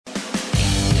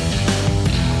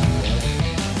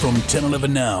from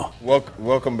 10-11 Now.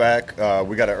 Welcome back.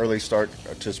 We got an early start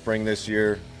to spring this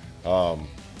year. A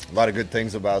lot of good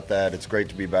things about that. It's great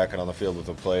to be back on the field with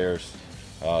the players.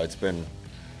 It's been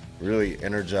really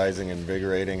energizing and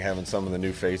invigorating having some of the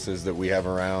new faces that we have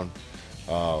around,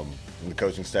 and the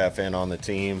coaching staff and on the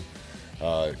team.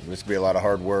 There's going to be a lot of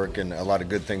hard work and a lot of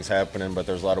good things happening, but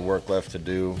there's a lot of work left to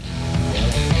do.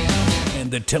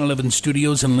 And the 10-11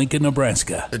 studios in Lincoln,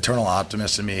 Nebraska. The eternal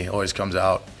optimist in me always comes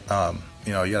out.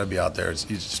 You got to be out there. It's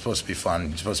supposed to be fun.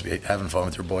 You're supposed to be having fun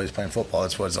with your boys playing football.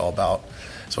 That's what it's all about.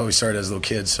 That's why we started as little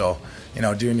kids. So,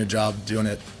 doing your job, doing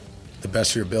it the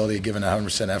best of your ability, giving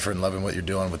 100% effort and loving what you're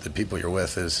doing with the people you're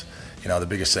with is, the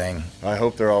biggest thing. I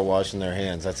hope they're all washing their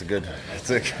hands. That's a good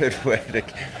way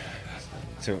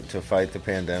to fight the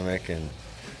pandemic. And,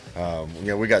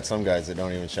 we got some guys that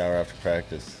don't even shower after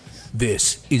practice.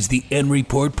 This is the N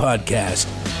Report Podcast.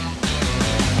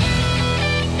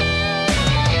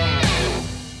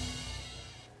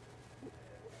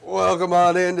 Welcome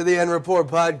on into the N Report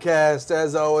Podcast.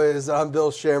 As always, I'm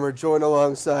Bill Shammer, joined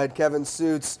alongside Kevin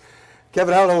Suits.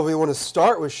 Kevin, I don't know if we want to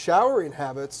start with showering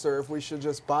habits or if we should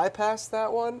just bypass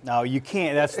that one. No, you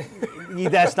can't.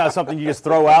 That's not something you just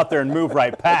throw out there and move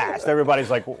right past. Everybody's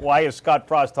like, why is Scott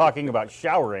Frost talking about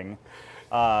showering?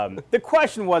 The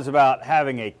question was about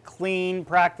having a clean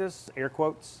practice, air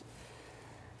quotes,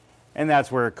 and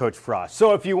that's where Coach Frost.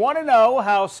 So if you want to know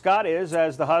how Scott is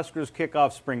as the Huskers kick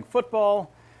off spring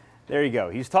football, there you go.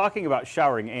 He's talking about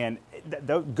showering, and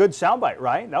good soundbite,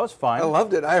 right? That was fun. I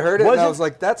loved it. I heard it, and I was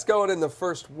like, that's going in the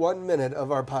first 1 minute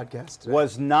of our podcast today.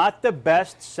 Was not the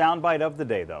best soundbite of the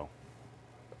day, though.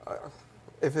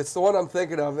 If it's the one I'm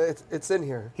thinking of, it's in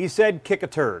here. He said, kick a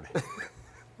turd.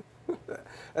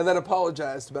 And then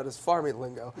apologized about his farming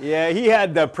lingo. Yeah, he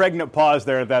had the pregnant pause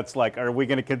there that's like, are we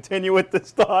going to continue with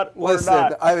this thought or Listen,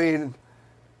 not? I mean,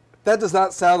 that does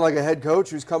not sound like a head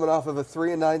coach who's coming off of a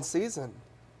 3-9 season.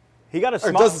 He got a Or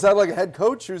it doesn't sound like a head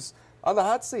coach who's on the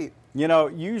hot seat.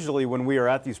 Usually when we are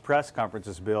at these press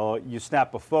conferences, Bill, you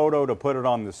snap a photo to put it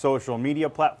on the social media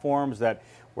platforms that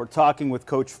we're talking with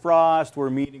Coach Frost, we're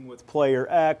meeting with player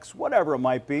X, whatever it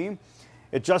might be.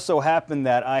 It just so happened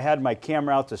that I had my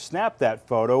camera out to snap that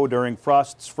photo during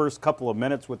Frost's first couple of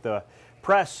minutes with the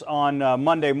press on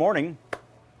Monday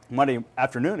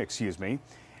afternoon,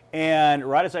 And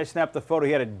right as I snapped the photo,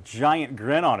 he had a giant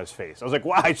grin on his face. I was like,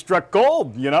 wow, I struck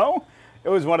gold, It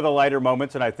was one of the lighter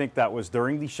moments, and I think that was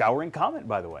during the showering comment,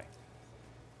 by the way.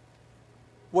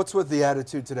 What's with the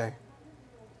attitude today?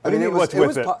 It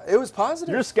was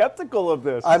positive. You're skeptical of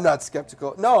this. I'm not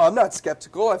skeptical. No, I'm not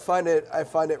skeptical. I find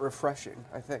it refreshing,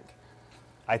 I think.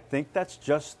 I think that's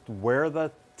just where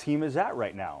the team is at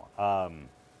right now.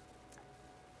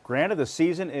 Granted, the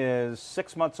season is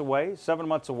 7 months away.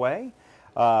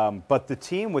 But the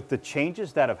team, with the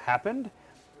changes that have happened,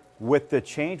 with the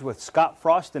change with Scott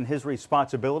Frost and his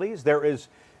responsibilities, there is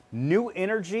new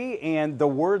energy. And the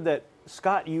word that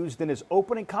Scott used in his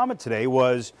opening comment today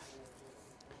was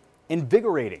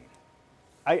invigorating.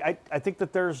 I think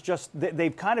that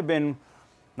they've kind of been,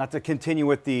 not to continue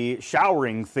with the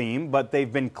showering theme, but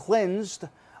they've been cleansed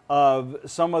of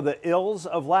some of the ills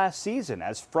of last season.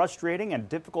 As frustrating and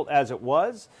difficult as it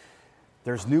was,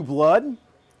 there's new blood.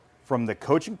 From the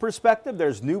coaching perspective,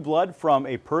 there's new blood from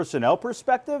a personnel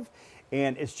perspective,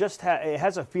 and it's just it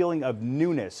has a feeling of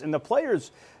newness. And the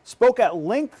players spoke at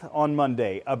length on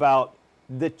Monday about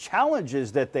the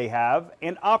challenges that they have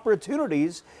and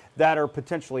opportunities that are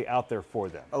potentially out there for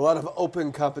them. A lot of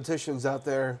open competitions out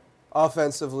there,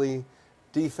 offensively,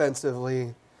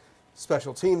 defensively,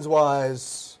 special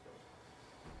teams-wise.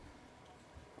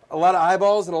 A lot of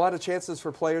eyeballs and a lot of chances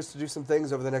for players to do some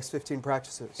things over the next 15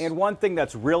 practices. And one thing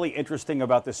that's really interesting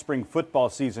about the spring football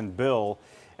season, Bill,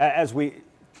 as we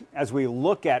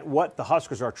look at what the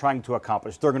Huskers are trying to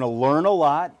accomplish, they're going to learn a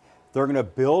lot. They're going to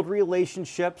build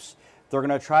relationships. They're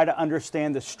going to try to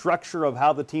understand the structure of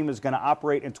how the team is going to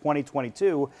operate in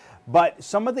 2022. But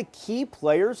some of the key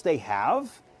players they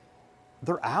have,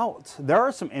 they're out. There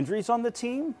are some injuries on the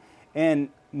team, and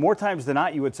more times than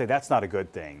not, you would say that's not a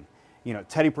good thing.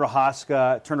 Teddy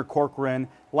Prohaska, Turner Corcoran,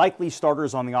 likely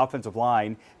starters on the offensive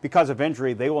line. Because of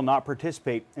injury, they will not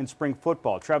participate in spring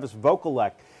football. Travis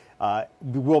Vokalek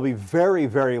will be very,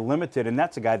 very limited, and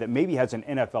that's a guy that maybe has an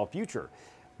NFL future.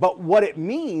 But what it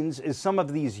means is some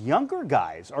of these younger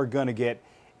guys are going to get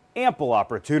ample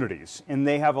opportunities, and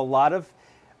they have a lot of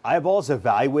eyeballs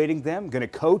evaluating them, going to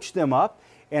coach them up,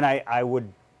 and I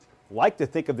would like to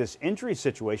think of this injury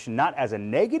situation not as a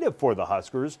negative for the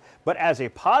Huskers, but as a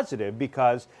positive,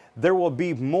 because there will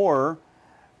be more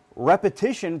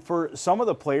repetition for some of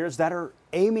the players that are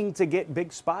aiming to get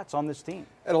big spots on this team.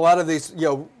 And a lot of these,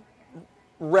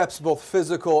 reps, both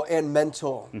physical and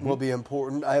mental, will be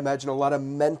important. I imagine a lot of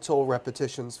mental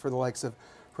repetitions for the likes of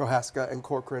Prohaska and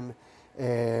Corcoran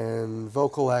and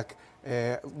Vokalek.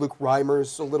 Luke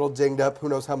Reimer's a little dinged up. Who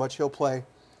knows how much he'll play?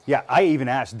 Yeah, I even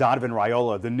asked Donovan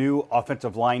Raiola, the new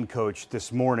offensive line coach,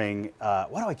 this morning. Why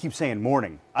do I keep saying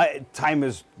morning? Time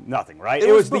is nothing, right?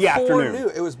 It was the afternoon.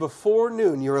 Noon. It was before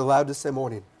noon. You were allowed to say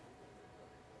morning.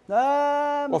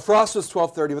 Well, Frost was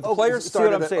 12:30, but the players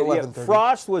started at 11:30. Yeah,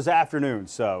 Frost was afternoon,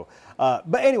 so.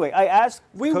 But anyway, I asked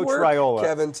Coach Raiola.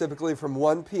 Kevin, typically from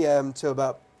 1 p.m. to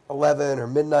about 11 or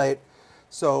midnight.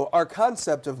 So our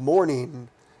concept of morning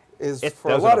is,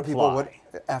 for a lot of people, what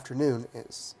afternoon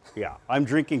is. Yeah, I'm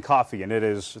drinking coffee, and it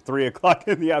is 3 o'clock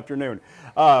in the afternoon.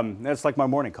 That's like my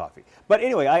morning coffee. But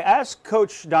anyway, I asked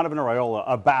Coach Donovan Raiola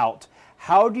about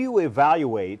how do you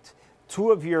evaluate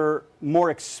two of your more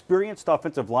experienced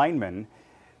offensive linemen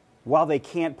while they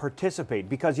can't participate?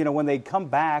 Because, when they come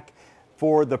back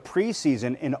for the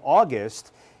preseason in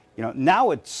August,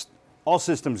 now it's all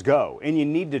systems go, and you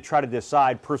need to try to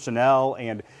decide personnel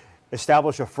and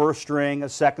establish a first string, a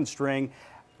second string.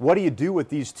 What do you do with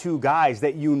these two guys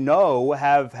that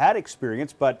have had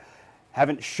experience but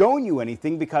haven't shown you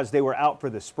anything because they were out for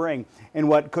the spring? And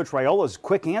what Coach Raiola's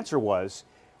quick answer was,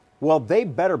 well, they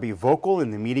better be vocal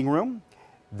in the meeting room.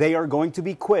 They are going to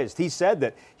be quizzed. He said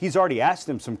that he's already asked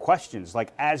them some questions,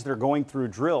 like as they're going through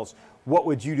drills, what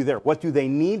would you do there? What do they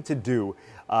need to do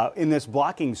in this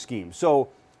blocking scheme? So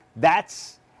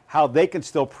that's how they can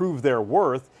still prove their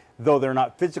worth, though they're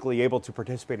not physically able to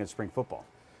participate in spring football.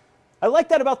 I like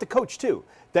that about the coach, too,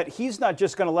 that he's not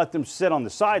just going to let them sit on the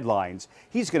sidelines.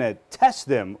 He's going to test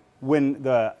them when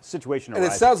the situation arises.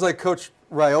 And it sounds like Coach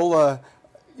Raiola,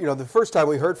 the first time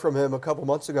we heard from him a couple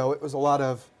months ago, it was a lot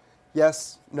of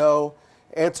yes, no.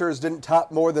 Answers didn't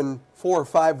top more than 4 or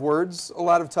 5 words a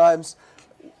lot of times.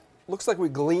 Looks like we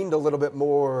gleaned a little bit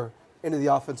more into the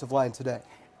offensive line today.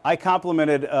 I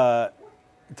complimented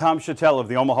Tom Chattel of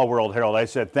the Omaha World-Herald. I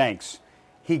said, thanks.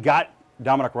 He got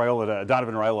Donovan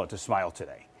Raiola to smile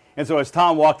today. And so as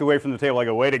Tom walked away from the table, I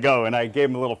go, way to go. And I gave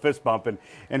him a little fist bump,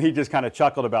 and he just kind of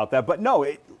chuckled about that. But no,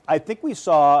 I think we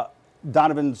saw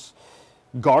Donovan's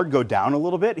guard go down a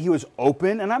little bit. He was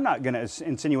open, and I'm not going to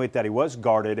insinuate that he was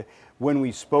guarded when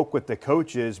we spoke with the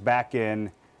coaches back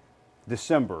in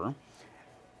December.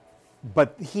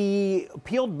 But he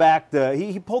peeled back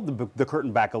he pulled the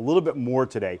curtain back a little bit more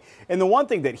today. And the one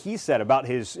thing that he said about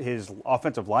his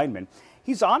offensive linemen,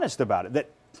 he's honest about it, that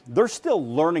they're still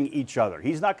learning each other.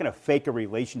 He's not going to fake a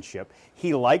relationship.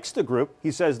 He likes the group.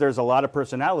 He says there's a lot of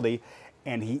personality.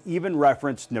 And he even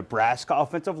referenced Nebraska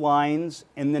offensive lines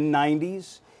in the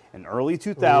 90s and early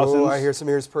 2000s. Oh, I hear some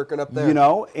ears perking up there.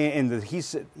 He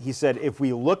said if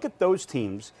we look at those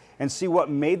teams and see what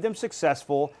made them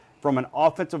successful from an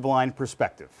offensive line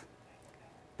perspective,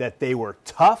 that they were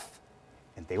tough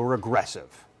and they were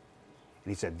aggressive.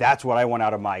 And he said, that's what I want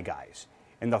out of my guys.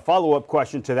 And the follow-up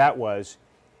question to that was,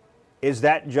 is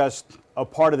that just a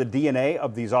part of the DNA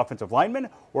of these offensive linemen,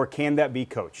 or can that be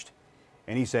coached?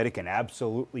 And he said it can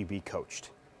absolutely be coached.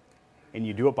 And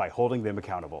you do it by holding them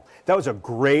accountable. That was a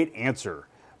great answer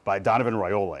by Donovan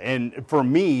Raiola. And for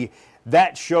me,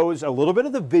 that shows a little bit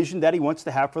of the vision that he wants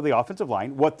to have for the offensive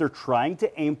line, what they're trying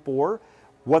to aim for,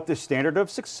 what the standard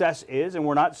of success is. And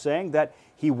we're not saying that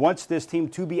he wants this team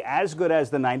to be as good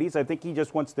as the 90s. I think he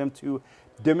just wants them to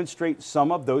demonstrate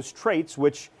some of those traits,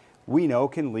 which we know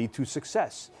can lead to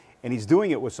success. And he's doing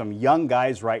it with some young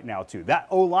guys right now, too. That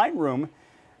O-line room,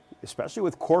 especially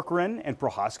with Corcoran and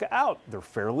Prohaska out, they're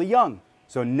fairly young.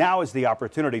 So now is the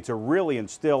opportunity to really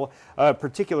instill a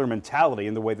particular mentality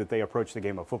in the way that they approach the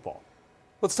game of football.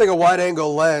 Let's take a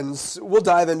wide-angle lens. We'll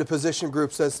dive into position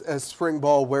groups as spring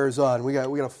ball wears on. We got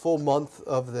a full month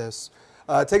of this.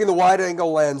 Taking the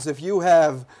wide-angle lens, if you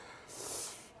have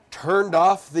turned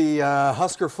off the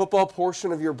Husker football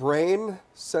portion of your brain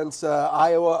since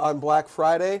Iowa on Black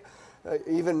Friday,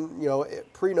 even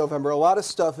pre-November, a lot of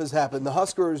stuff has happened. The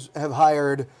Huskers have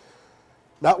hired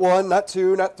not 1, not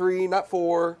 2, not 3, not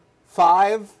 4,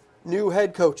 5 new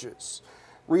head coaches.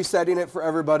 Resetting it for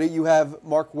everybody, you have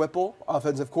Mark Whipple,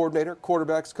 offensive coordinator,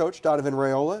 quarterbacks coach, Donovan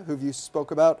Raiola, who you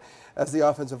spoke about as the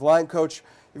offensive line coach.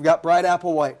 You've got Brian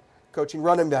Applewhite coaching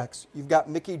running backs. You've got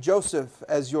Mickey Joseph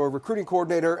as your recruiting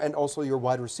coordinator and also your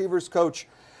wide receivers coach.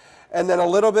 And then a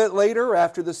little bit later,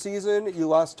 after the season, you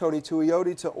lost Tony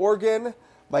Tuioti to Oregon.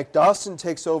 Mike Dawson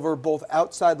takes over both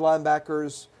outside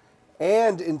linebackers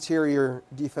and interior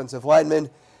defensive linemen.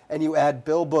 And you add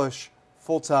Bill Bush,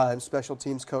 full-time special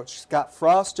teams coach. Scott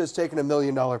Frost has taken $1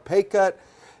 million pay cut.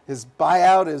 His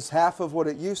buyout is half of what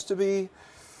it used to be.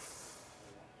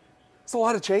 It's a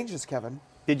lot of changes, Kevin.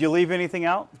 Did you leave anything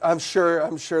out? I'm sure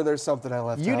there's something I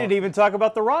left out. You didn't even talk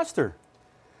about the roster.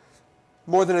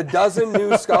 More than a dozen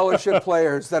new scholarship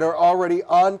players that are already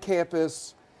on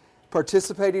campus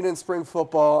participating in spring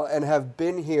football and have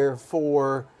been here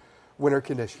for winter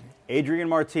conditioning. Adrian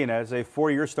Martinez, a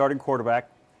 4-year starting quarterback,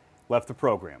 left the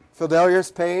program.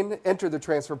 Fidelius Payne entered the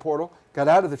transfer portal, got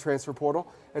out of the transfer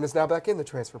portal, and is now back in the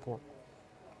transfer portal.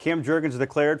 Cam Jurgens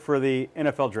declared for the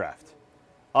NFL draft.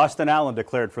 Austin Allen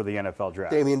declared for the NFL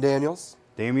draft. Damian Daniels.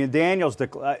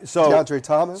 DeAndre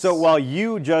Thomas. So while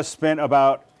you just spent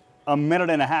about a minute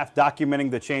and a half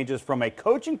documenting the changes from a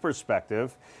coaching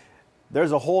perspective,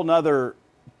 there's a whole nother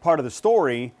part of the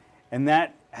story, and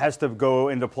that has to go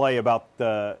into play about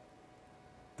the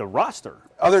roster.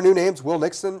 Other new names, Will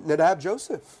Nixon, Nadab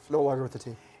Joseph, no longer with the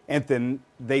team. And then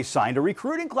they signed a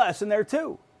recruiting class in there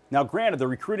too. Now, granted, the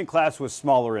recruiting class was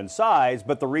smaller in size,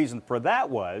 but the reason for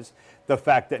that was the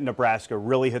fact that Nebraska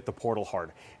really hit the portal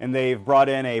hard. And they've brought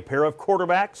in a pair of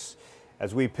quarterbacks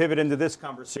as we pivot into this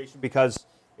conversation because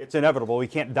it's inevitable. We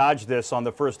can't dodge this on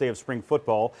the first day of spring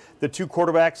football. The two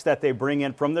quarterbacks that they bring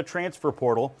in from the transfer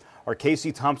portal are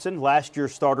Casey Thompson, last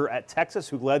year's starter at Texas,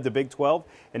 who led the Big 12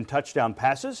 in touchdown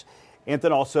passes, and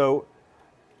then also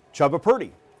Chubba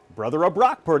Purdy, brother of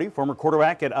Brock Purdy, former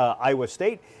quarterback at Iowa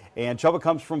State, and Chubba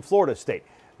comes from Florida State.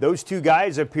 Those two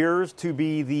guys appears to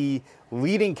be the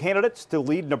leading candidates to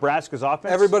lead Nebraska's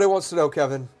offense. Everybody wants to know,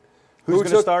 Kevin. Who's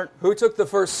going to start? Who took the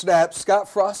first snap? Scott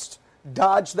Frost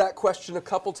dodged that question a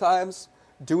couple times.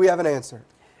 Do we have an answer?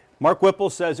 Mark Whipple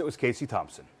says it was Casey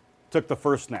Thompson. Took the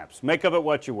first snaps. Make of it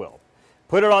what you will.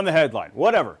 Put it on the headline.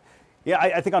 Whatever. Yeah,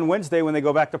 I think on Wednesday when they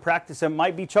go back to practice, it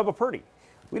might be Chubba Purdy.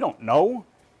 We don't know.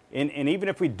 And even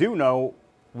if we do know,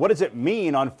 what does it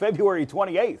mean on February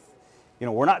 28th? You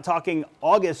know, we're not talking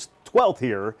August 12th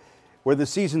here where the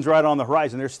season's right on the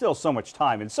horizon. There's still so much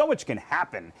time, and so much can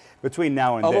happen between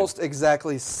now and Almost then.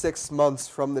 exactly 6 months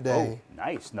from the day. Oh,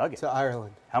 nice nugget. To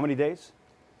Ireland. How many days?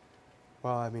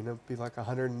 Well, I mean, it would be like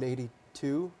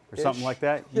 182 or something like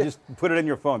that. You just put it in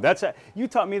your phone. You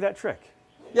taught me that trick.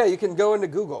 Yeah, you can go into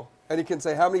Google, and you can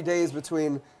say how many days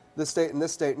between this state and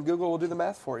this state, and Google will do the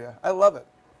math for you. I love it.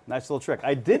 Nice little trick.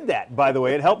 I did that, by the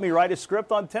way. It helped me write a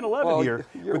script on 10-11 here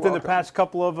within the past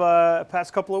couple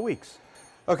of weeks.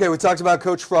 Okay, we talked about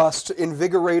Coach Frost,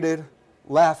 invigorated,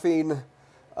 laughing,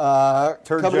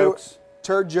 turd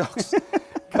jokes,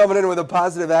 coming in with a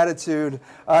positive attitude.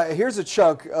 Here's a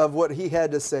chunk of what he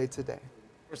had to say today.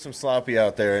 There's some sloppy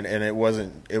out there, and it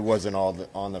wasn't all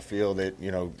on the field.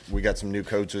 We got some new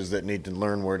coaches that need to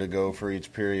learn where to go for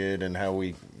each period and how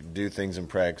we do things in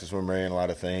practice. We're marrying a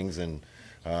lot of things, and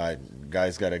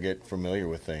guys got to get familiar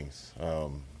with things.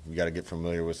 You got to get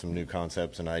familiar with some new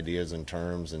concepts and ideas and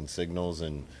terms and signals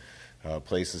and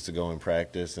places to go in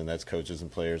practice, and that's coaches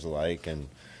and players alike. And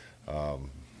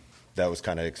that was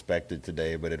kind of expected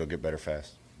today, but it'll get better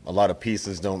fast. A lot of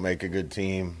pieces don't make a good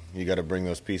team. You got to bring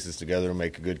those pieces together and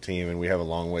make a good team, and we have a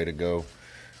long way to go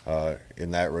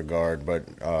in that regard. But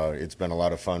it's been a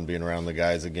lot of fun being around the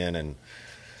guys again, and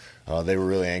they were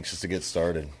really anxious to get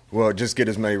started. Well, just get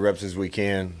as many reps as we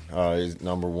can is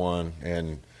number one,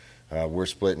 and we're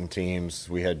splitting teams.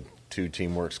 We had 2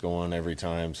 teamworks going every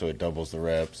time, so it doubles the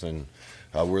reps, and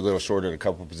we're a little short at a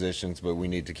couple positions, but we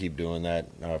need to keep doing that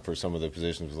for some of the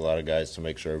positions with a lot of guys to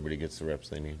make sure everybody gets the reps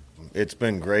they need. It's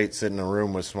been great sitting in a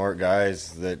room with smart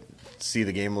guys that see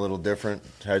the game a little different,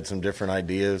 had some different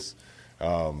ideas,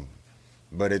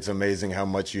 but it's amazing how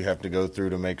much you have to go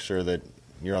through to make sure that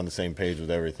you're on the same page with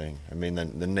everything. I mean,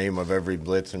 the name of every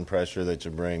blitz and pressure that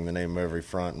you bring, the name of every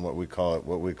front and what we call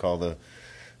the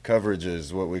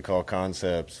coverages, what we call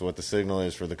concepts, what the signal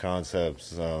is for the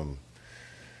concepts,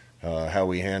 how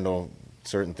we handle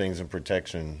certain things in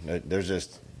protection. There's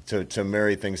just, to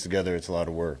marry things together, it's a lot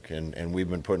of work, and we've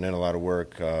been putting in a lot of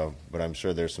work, but I'm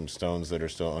sure there's some stones that are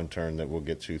still unturned that we'll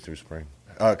get to through spring.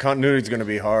 Continuity is going to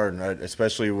be hard,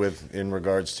 especially in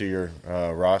regards to your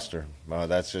roster.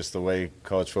 That's just the way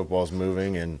college football is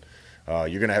moving, and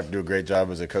you're going to have to do a great job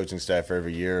as a coaching staff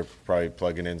every year, probably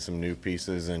plugging in some new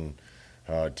pieces and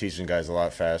teaching guys a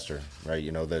lot faster, right?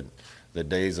 You know, the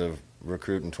days of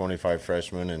recruiting 25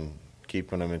 freshmen and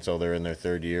keeping them until they're in their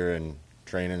third year and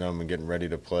training them and getting ready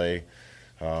to play,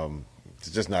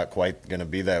 it's just not quite going to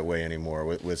be that way anymore.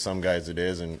 With some guys it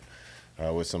is, and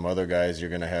with some other guys you're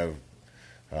going to have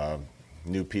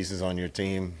new pieces on your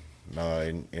team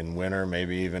in winter,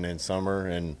 maybe even in summer,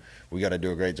 and we got to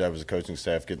do a great job as a coaching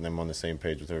staff getting them on the same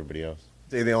page with everybody else.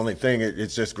 The only thing,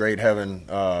 it's just great having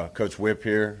Coach Whip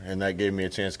here, and that gave me a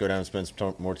chance to go down and spend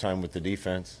some more time with the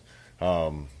defense.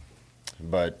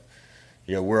 But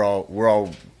we're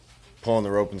all pulling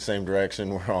the rope in the same direction.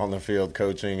 We're all in the field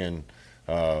coaching, and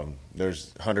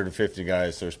there's 150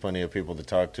 guys. There's plenty of people to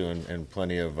talk to and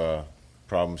plenty of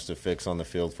problems to fix on the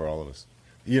field for all of us.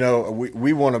 You know,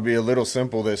 we want to be a little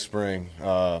simple this spring.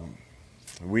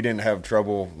 We didn't have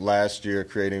trouble last year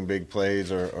creating big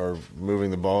plays or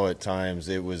moving the ball at times.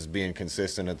 It was being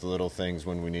consistent at the little things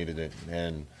when we needed it.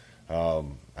 And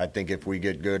I think if we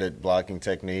get good at blocking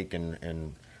technique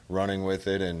and running with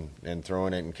it and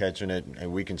throwing it and catching it,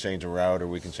 and we can change a route or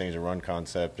we can change a run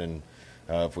concept. And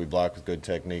if we block with good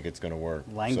technique, it's going to work.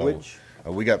 Language?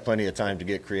 So, we got plenty of time to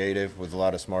get creative with a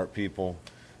lot of smart people.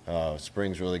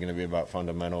 Spring's really going to be about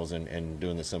fundamentals and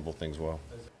doing the simple things well.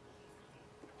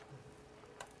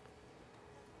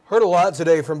 Heard a lot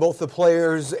today from both the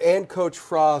players and Coach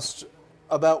Frost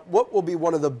about what will be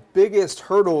one of the biggest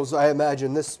hurdles, I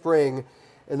imagine, this spring,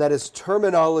 and that is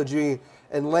terminology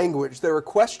and language. There were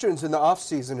questions in the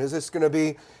offseason. Is this going to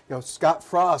be, Scott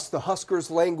Frost, the Huskers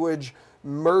language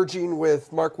merging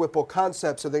with Mark Whipple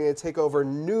concepts? Are they going to take over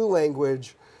new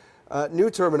language, new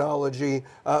terminology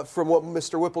from what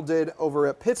Mr. Whipple did over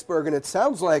at Pittsburgh? And it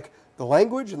sounds like the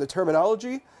language and the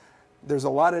terminology, there's a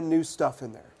lot of new stuff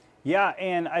in there. Yeah,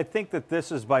 and I think that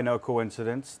this is by no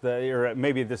coincidence, or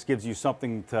maybe this gives you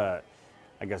something to,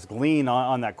 I guess, glean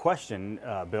on that question,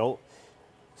 Bill.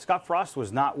 Scott Frost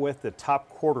was not with the top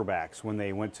quarterbacks when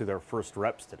they went to their first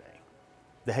reps today.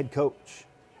 The head coach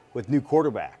with new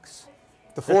quarterbacks.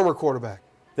 The former quarterback.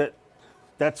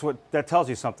 That tells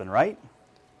you something, right?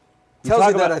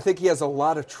 Tells you that I think he has a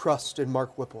lot of trust in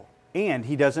Mark Whipple. And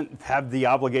he doesn't have the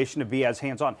obligation to be as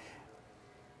hands-on.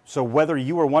 So whether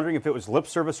you were wondering if it was lip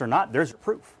service or not, there's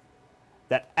proof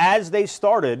that as they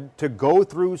started to go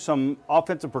through some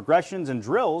offensive progressions and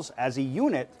drills as a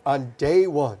unit, on day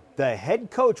one, the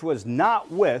head coach was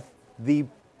not with the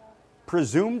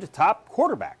presumed top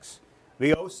quarterbacks.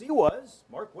 The OC was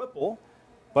Mark Whipple,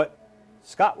 but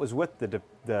Scott was with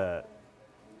the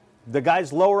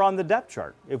guys lower on the depth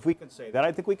chart, if we can say that.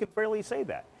 I think we can fairly say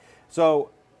that. So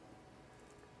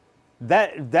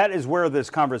that is where this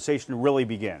conversation really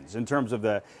begins in terms of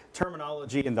the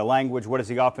terminology and the language. What does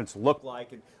the offense look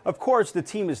like? And of course, the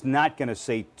team is not going to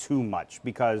say too much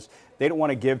because they don't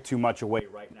want to give too much away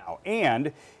right now.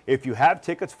 And if you have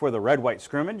tickets for the red-white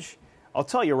scrimmage, I'll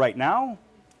tell you right now,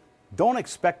 don't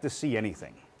expect to see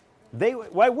anything.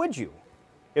 Why would you?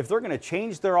 If they're going to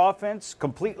change their offense,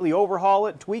 completely overhaul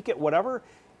it, tweak it, whatever,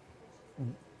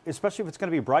 especially if it's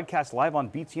going to be broadcast live on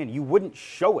BTN, you wouldn't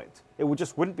show it. It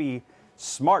wouldn't be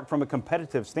smart from a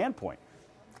competitive standpoint.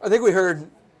 I think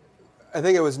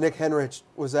it was Nick Henrich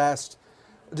was asked,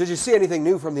 did you see anything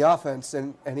new from the offense?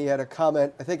 And he had a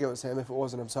comment, I think it was him, if it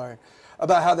wasn't, I'm sorry,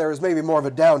 about how there was maybe more of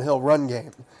a downhill run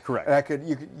game. Correct. And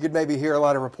you could maybe hear a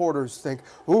lot of reporters think,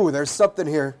 ooh, there's something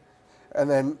here. And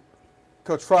then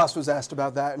Coach Frost was asked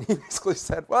about that, and he basically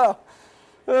said, well,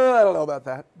 I don't know about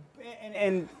that.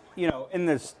 And in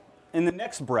the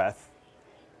next breath,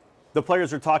 the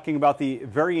players are talking about the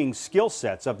varying skill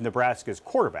sets of Nebraska's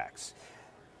quarterbacks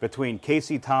between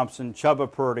Casey Thompson,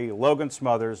 Chubba Purdy, Logan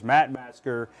Smothers, Matt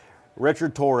Masker,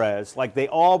 Richard Torres. Like, they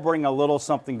all bring a little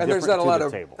something different to the table. And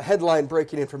there's not a lot of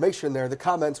headline-breaking information there. The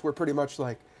comments were pretty much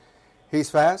like, he's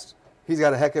fast, he's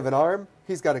got a heck of an arm,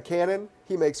 he's got a cannon,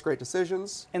 he makes great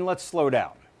decisions. And let's slow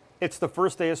down. It's the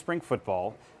first day of spring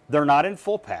football. They're not in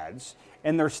full pads,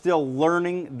 and they're still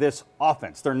learning this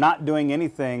offense. They're not doing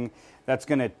anything that's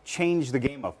going to change the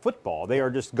game of football. They are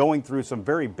just going through some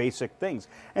very basic things.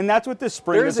 And that's what this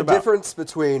spring is about. There is a difference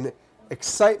between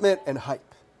excitement and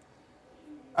hype.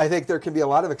 I think there can be a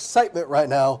lot of excitement right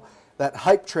now. That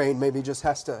hype train maybe just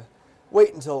has to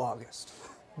wait until August.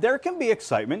 There can be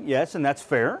excitement, yes, and that's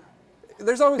fair.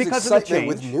 There's always because excitement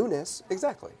with newness.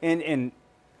 Exactly. And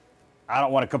I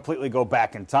don't want to completely go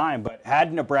back in time, but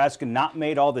had Nebraska not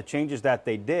made all the changes that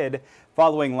they did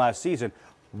following last season,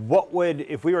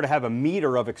 if we were to have a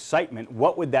meter of excitement,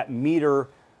 what would that meter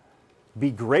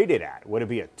be graded at? Would it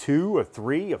be a 2, a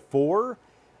 3, a 4?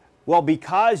 Well,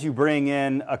 because you bring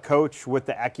in a coach with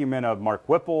the acumen of Mark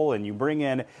Whipple and you bring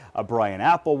in a Brian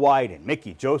Applewhite and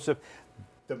Mickey Joseph,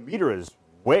 the meter is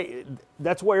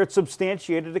that's where it's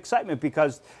substantiated excitement,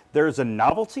 because there's a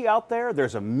novelty out there.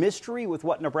 There's a mystery with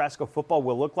what Nebraska football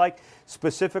will look like,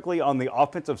 specifically on the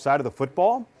offensive side of the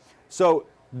football. So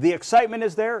the excitement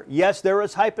is there. Yes, there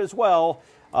is hype as well.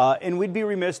 And we'd be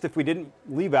remiss if we didn't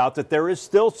leave out that there is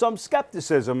still some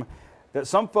skepticism that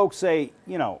some folks say,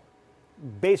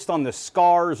 based on the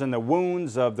scars and the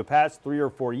wounds of the past 3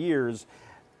 or 4 years,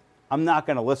 I'm not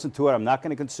going to listen to it. I'm not going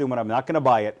to consume it. I'm not going to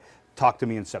buy it. Talk to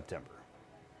me in September.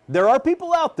 There are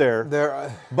people out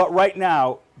there, but right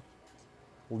now,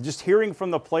 just hearing from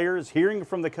the players, hearing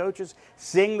from the coaches,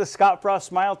 seeing the Scott Frost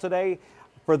smile today,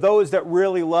 for those that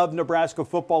really love Nebraska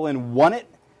football and want it,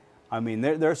 I mean,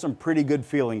 there's some pretty good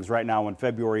feelings right now on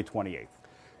February 28th.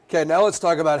 Okay, now let's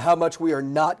talk about how much we are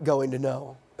not going to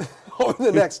know over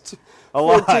the next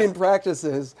 14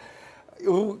 practices.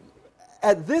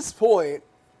 At this point,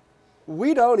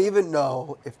 we don't even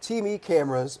know if Team E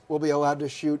cameras will be allowed to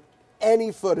shoot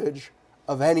any footage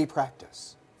of any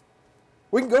practice.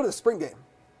 We can go to the spring game,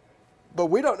 but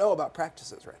we don't know about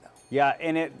practices right now. Yeah,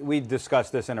 and we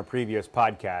discussed this in a previous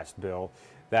podcast, Bill,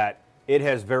 that it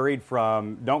has varied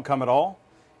from don't come at all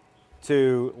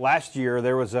to last year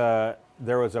there was a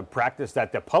practice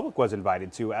that the public was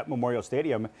invited to at Memorial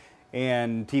Stadium,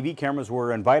 and TV cameras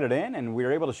were invited in, and we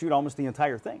were able to shoot almost the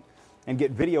entire thing and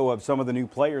get video of some of the new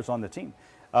players on the team.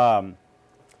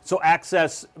 So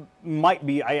access might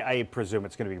be, I presume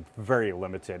it's going to be very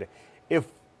limited. If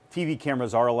TV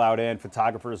cameras are allowed in,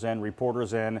 photographers in,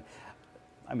 reporters in,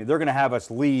 I mean, they're going to have us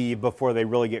leave before they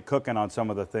really get cooking on some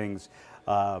of the things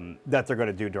that they're going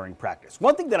to do during practice.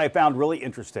 One thing that I found really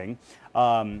interesting,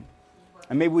 and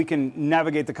maybe we can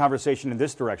navigate the conversation in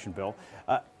this direction, Bill.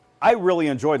 I really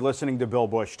enjoyed listening to Bill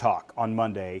Busch talk on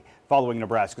Monday following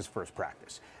Nebraska's first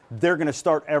practice. They're going to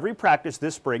start every practice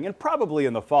this spring, and probably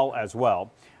in the fall as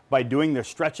well, by doing their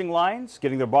stretching lines,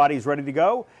 getting their bodies ready to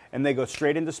go, and they go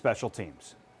straight into special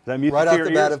teams. Does that music right to off your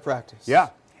the bat ears? of practice. Yeah.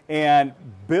 And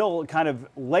Bill kind of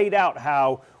laid out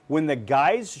how when the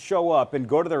guys show up and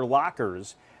go to their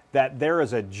lockers, that there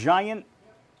is a giant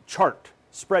chart,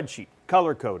 spreadsheet,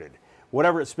 color-coded,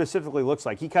 whatever it specifically looks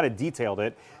like. He kind of detailed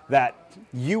it, that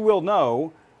you will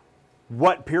know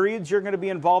what periods you're going to be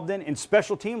involved in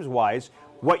special teams-wise,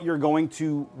 what you're going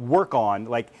to work on.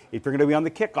 Like if you're going to be on the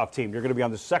kickoff team, you're going to be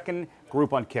on the second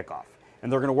group on kickoff.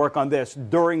 And they're going to work on this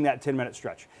during that 10-minute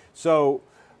stretch. So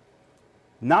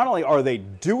not only are they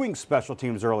doing special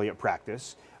teams early at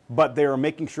practice, but they're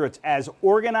making sure it's as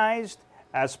organized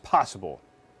as possible.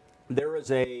 There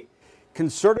is a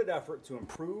concerted effort to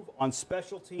improve on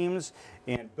special teams,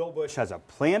 and Bill Busch has a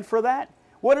plan for that.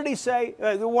 What did he say?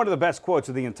 One of the best quotes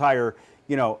of the entire,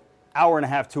 hour and a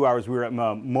half, 2 hours we were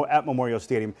at Memorial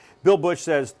Stadium. Bill Busch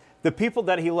says, the people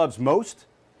that he loves most,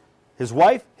 his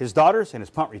wife, his daughters, and his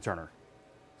punt returner.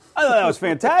 I thought that was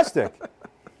fantastic.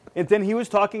 And then he was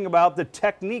talking about the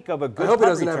technique of a good punt returner. I hope he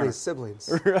doesn't have any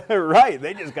siblings. Right.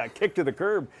 They just got kicked to the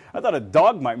curb. I thought a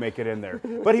dog might make it in there.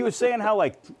 But he was saying how,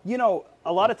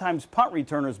 a lot of times punt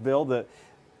returners, Bill, the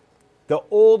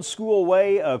old school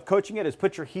way of coaching it is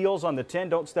put your heels on the 10,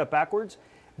 don't step backwards.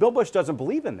 Bill Busch doesn't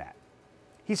believe in that.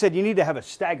 He said you need to have a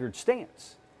staggered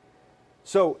stance.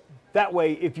 So that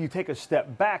way, if you take a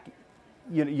step back,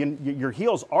 your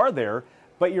heels are there,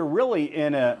 but you're really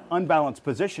in an unbalanced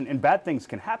position, and bad things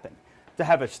can happen. To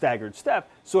have a staggered step,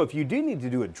 so if you do need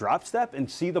to do a drop step and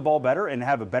see the ball better and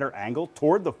have a better angle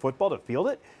toward the football to field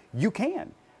it, you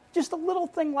can. Just a little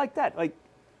thing like that.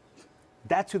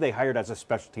 That's who they hired as a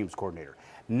special teams coordinator.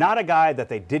 Not a guy that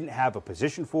they didn't have a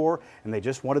position for and they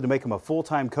just wanted to make him a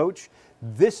full-time coach.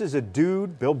 This is a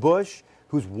dude, Bill Busch,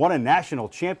 who's won a national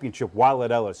championship while at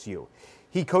LSU.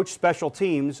 He coached special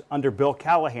teams under Bill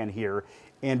Callahan here,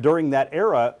 and during that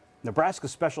era,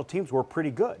 Nebraska's special teams were pretty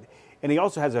good. And he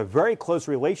also has a very close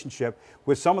relationship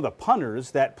with some of the punters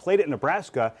that played at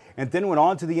Nebraska and then went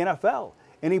on to the NFL.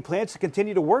 And he plans to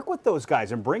continue to work with those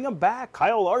guys and bring them back.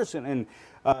 Kyle Larson and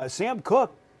Sam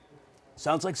Cook.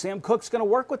 Sounds like Sam Cook's going to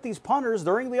work with these punters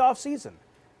during the offseason.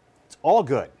 It's all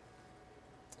good.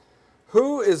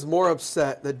 Who is more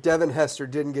upset that Devin Hester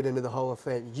didn't get into the Hall of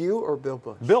Fame, you or Bill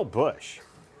Busch? Bill Busch.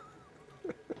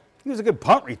 He was a good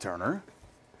punt returner.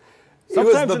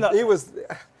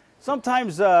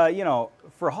 Sometimes,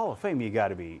 for Hall of Fame, you got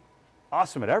to be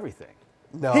awesome at everything.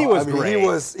 No, he was great.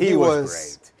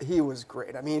 He was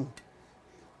great. I mean,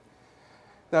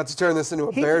 not to turn this into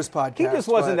a Bears podcast. He just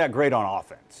wasn't that great on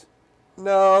offense.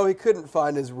 No, he couldn't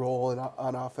find his role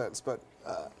on offense, but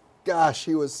gosh,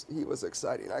 he was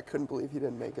exciting. I couldn't believe he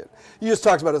didn't make it. You just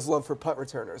talked about his love for punt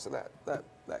returners, and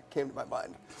that came to my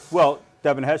mind. Well,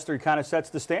 Devin Hester kind of sets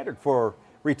the standard for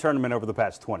returnment over the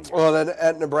past 20 years. Well, then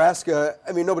at Nebraska,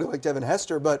 I mean, nobody liked Devin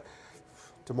Hester, but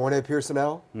DeMornay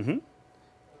Pearsonell. Mm-hmm.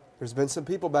 There's been some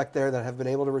people back there that have been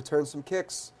able to return some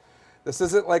kicks. This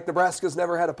isn't like Nebraska's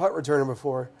never had a punt returner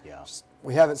before. Yeah.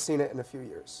 We haven't seen it in a few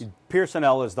years.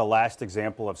 Pearsonell is the last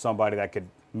example of somebody that could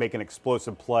make an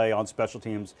explosive play on special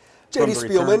teams. J.D.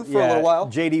 Spielman for a little while.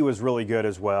 J.D. was really good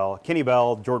as well. Kenny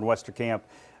Bell, Jordan Westerkamp.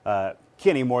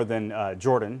 Kenny more than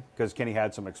Jordan because Kenny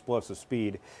had some explosive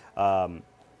speed.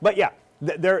 But yeah,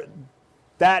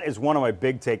 that is one of my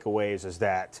big takeaways is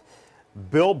that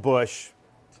Bill Busch,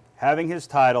 having his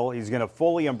title, he's going to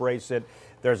fully embrace it.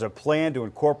 There's a plan to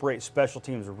incorporate special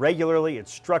teams regularly.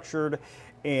 It's structured.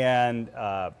 And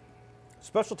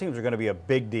special teams are going to be a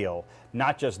big deal,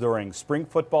 not just during spring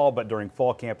football, but during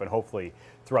fall camp and hopefully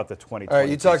throughout the 2020 All right,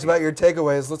 you talked about your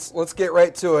takeaways. Let's get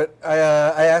right to it.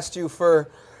 I asked you for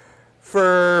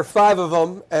 5 of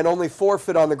them, and only 4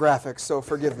 fit on the graphics, so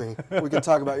forgive me. We can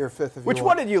talk about your 5th if you want. Which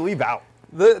one did you leave out?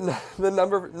 The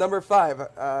number 5.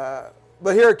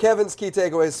 But here are Kevin's key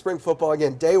takeaways. Spring football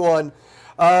again, day 1.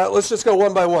 Let's just go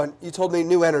one by one. You told me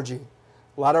new energy,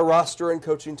 a lot of roster and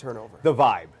coaching turnover. The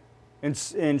vibe.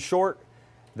 In short,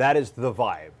 that is the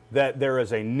vibe. That there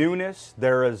is a newness,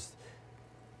 there is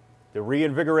the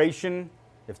reinvigoration,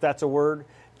 if that's a word,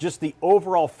 just the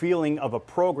overall feeling of a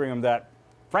program that,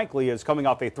 frankly, is coming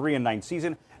off a 3-9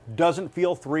 season, doesn't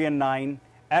feel 3-9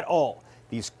 at all.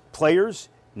 These players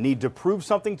need to prove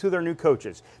something to their new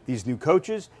coaches. These new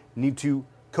coaches need to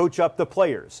coach up the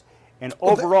players. And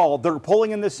overall, they're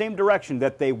pulling in the same direction,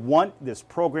 that they want this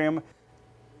program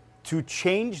to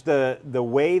change the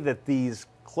way that these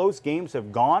close games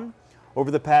have gone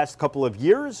over the past couple of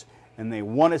years, and they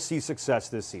want to see success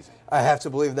this season. I have to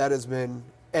believe that has been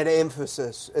an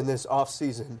emphasis in this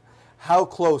offseason, how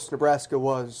close Nebraska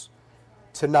was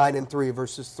to 9-3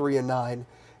 versus 3-9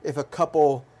 if a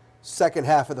couple second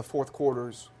half of the fourth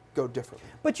quarters go differently.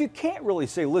 But you can't really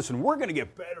say, listen, we're going to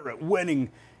get better at winning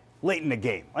late in the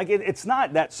game. Like it's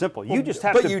not that simple. You just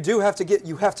have to. But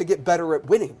you have to get better at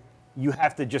winning. You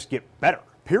have to just get better.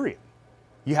 Period.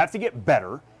 You have to get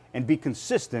better and be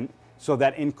consistent so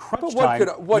that in crunch time,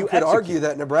 one could argue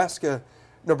that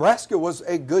Nebraska was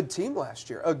a good team last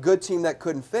year, a good team that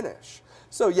couldn't finish.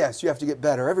 So yes, you have to get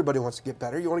better. Everybody wants to get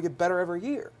better. You want to get better every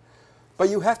year. But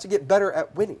you have to get better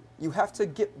at winning. You have to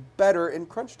get better in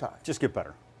crunch time. Just get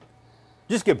better.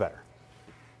 Just get better.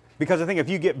 Because I think if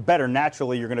you get better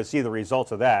naturally, you're going to see the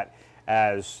results of that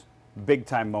as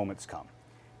big-time moments come.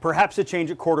 Perhaps a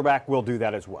change at quarterback will do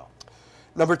that as well.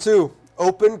 Number 2,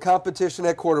 open competition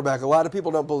at quarterback. A lot of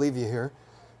people don't believe you here,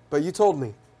 but you told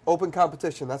me. Open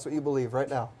competition, that's what you believe right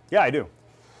now. Yeah, I do.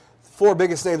 4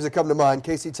 biggest names that come to mind: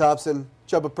 Casey Thompson,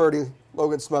 Chubba Purdy,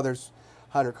 Logan Smothers,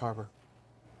 Heinrich Harper.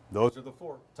 Those are the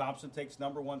 4. Thompson takes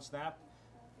number 1 snap,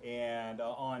 and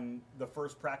on the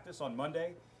first practice on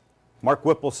Monday, Mark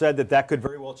Whipple said that could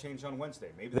very well change on Wednesday.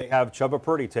 Maybe they have Chubba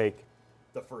Purdy take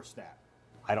the first snap.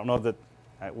 I don't know that.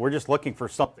 We're just looking for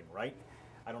something, right?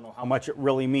 I don't know how much it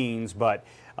really means, but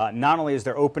not only is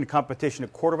there open competition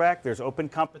at quarterback, there's open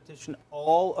competition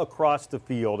all across the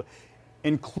field,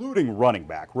 including running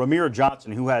back. Ramir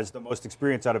Johnson, who has the most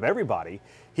experience out of everybody,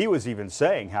 he was even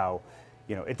saying how,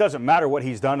 it doesn't matter what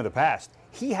he's done in the past.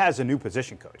 He has a new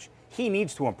position coach. He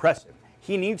needs to impress him.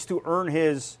 He needs to earn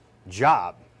his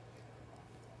job.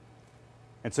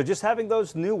 And so just having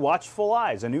those new watchful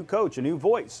eyes, a new coach, a new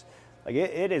voice, like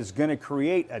it is going to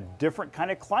create a different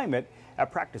kind of climate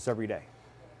at practice every day.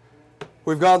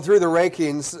 We've gone through the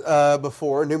rankings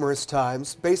before numerous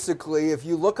times. Basically, if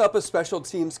you look up a special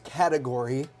teams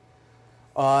category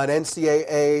on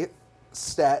NCAA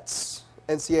stats,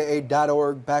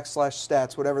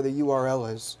 ncaa.org/stats, whatever the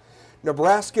URL is,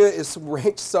 Nebraska is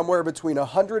ranked somewhere between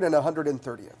 100 and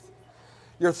 130th.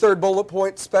 Your third bullet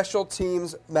point, special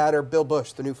teams matter. Bill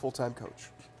Busch, the new full-time coach.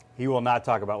 He will not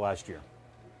talk about last year.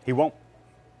 He won't.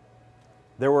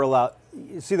 There were a lot.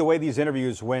 You see the way these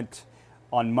interviews went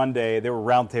on Monday, they were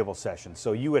roundtable sessions.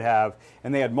 So you would have,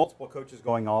 and they had multiple coaches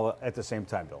going all at the same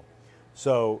time, Bill.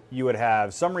 So you would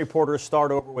have some reporters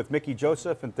start over with Mickey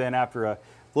Joseph, and then after a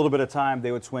little bit of time,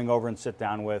 they would swing over and sit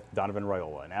down with Donovan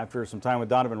Raiola. And after some time with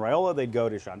Donovan Raiola, they'd go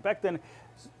to Sean Beckton.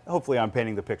 Hopefully I'm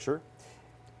painting the picture.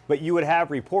 But you would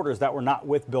have reporters that were not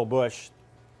with Bill Busch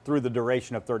through the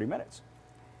duration of 30 minutes.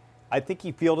 I think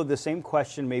he fielded the same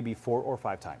question maybe 4 or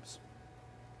 5 times.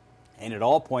 And it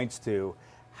all points to,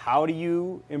 how do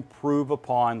you improve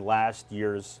upon last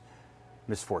year's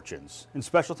misfortunes in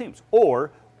special teams?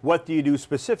 Or what do you do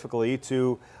specifically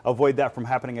to avoid that from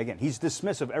happening again? He's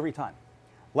dismissive every time.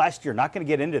 Last year, not going to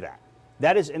get into that.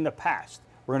 That is in the past.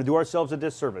 We're going to do ourselves a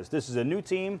disservice. This is a new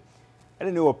team and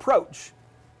a new approach.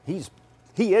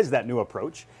 He is that new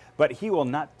approach, but he will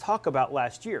not talk about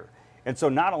last year. And so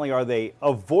not only are they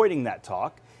avoiding that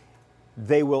talk,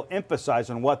 they will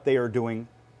emphasize on what they are doing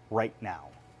right now.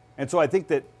 And so I think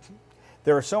that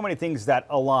there are so many things that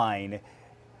align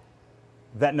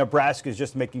that Nebraska is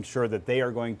just making sure that they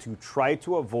are going to try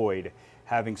to avoid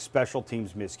having special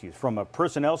teams miscues. From a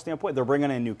personnel standpoint, they're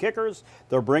bringing in new kickers.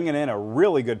 They're bringing in a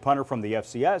really good punter from the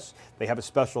FCS. They have a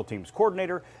special teams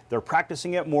coordinator. They're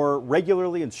practicing it more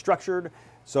regularly and structured.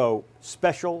 So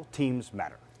special teams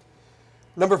matter.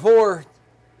 Number 4,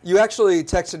 you actually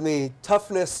texted me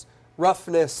toughness,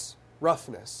 roughness.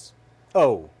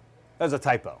 Oh, that's a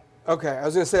typo. Okay, I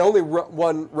was going to say only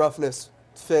one roughness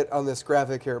fit on this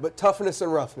graphic here, but toughness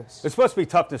and roughness. It's supposed to be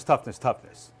toughness, toughness,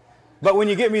 toughness. But when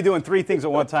you get me doing 3 things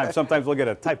at one time, sometimes we'll get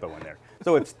a typo in there.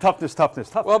 So it's toughness,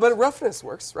 toughness, toughness. Well, but roughness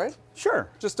works, right? Sure.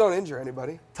 Just don't injure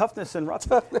anybody. Toughness and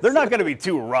roughness. They're not going to be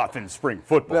too rough in spring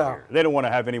football No. here. They don't want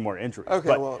to have any more injuries. Okay,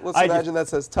 But well, let's imagine that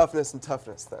says toughness and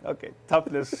toughness then. Okay,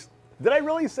 toughness. Did I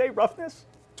really say roughness?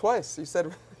 Twice, you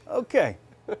said. Okay.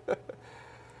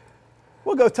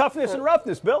 We'll go toughness and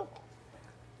roughness, Bill.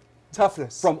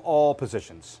 Toughness. From all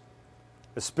positions,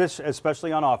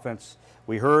 especially on offense.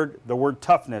 We heard the word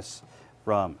toughness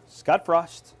from Scott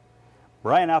Frost,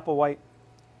 Brian Applewhite,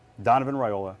 Donovan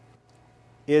Raiola.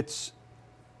 It's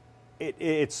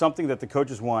something that the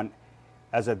coaches want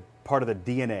as a part of the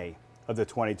DNA of the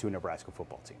 22 Nebraska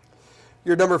football team.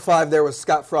 Your number 5 there was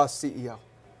Scott Frost, CEO.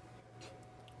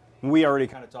 We already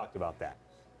kind of talked about that.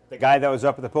 The guy that was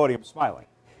up at the podium smiling.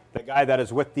 The guy that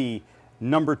is with the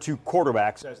number 2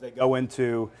 quarterbacks as they go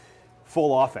into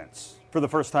full offense for the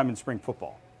first time in spring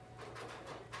football.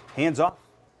 Hands off.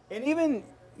 And even,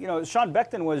 Sean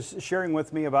Beckton was sharing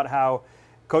with me about how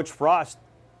Coach Frost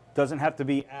doesn't have to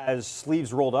be as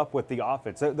sleeves rolled up with the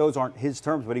offense. Those aren't his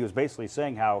terms, but he was basically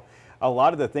saying how a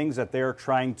lot of the things that they're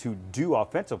trying to do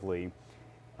offensively,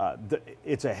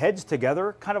 it's a heads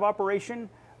together kind of operation,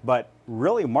 but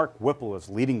really Mark Whipple is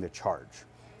leading the charge.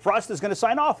 Frost is going to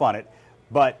sign off on it,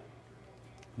 but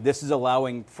this is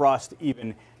allowing Frost to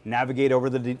even navigate over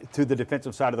to the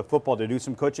defensive side of the football to do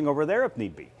some coaching over there if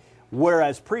need be.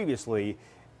 Whereas previously,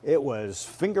 it was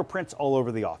fingerprints all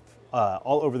over the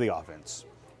offense.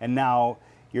 And now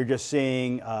you're just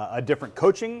seeing a different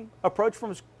coaching approach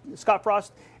from Scott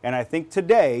Frost. And I think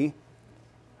today,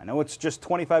 I know it's just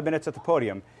 25 minutes at the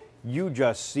podium, you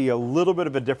just see a little bit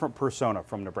of a different persona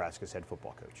from Nebraska's head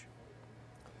football coach.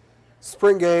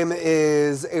 Spring game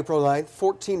is April 9th,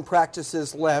 14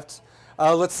 practices left.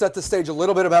 Let's set the stage a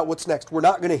little bit about what's next. We're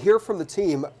not going to hear from the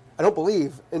team, I don't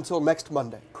believe, until next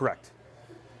Monday. Correct.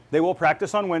 They will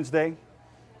practice on Wednesday,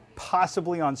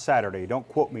 possibly on Saturday. Don't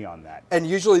quote me on that. And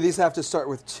usually these have to start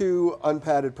with 2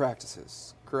 unpadded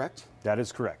practices, correct? That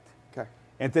is correct. Okay.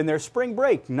 And then there's spring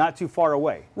break, not too far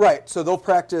away. Right, so they'll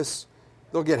practice,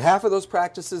 they'll get half of those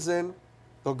practices in,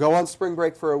 they'll go on spring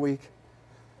break for a week,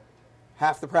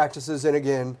 half the practices in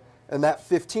again, and that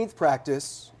 15th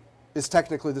practice is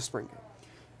technically the spring game.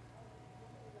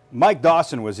 Mike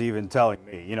Dawson was even telling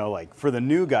me, for the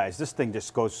new guys, this thing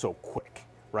just goes so quick,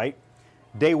 right?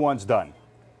 Day 1's done.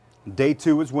 Day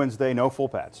 2 is Wednesday, no full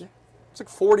pads. It's like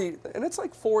 40, and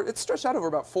it's stretched out over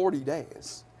about 40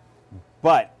 days.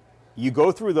 But you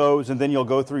go through those, and then you'll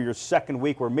go through your second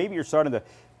week where maybe you're starting to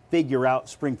figure out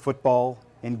spring football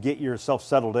and get yourself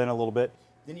settled in a little bit.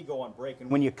 Then you go on break, and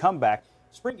when you come back,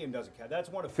 spring game doesn't count. That's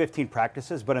one of 15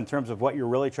 practices, but in terms of what you're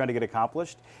really trying to get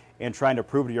accomplished and trying to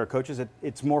prove to your coaches,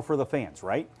 it's more for the fans,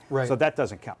 right? Right. So that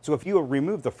doesn't count. So if you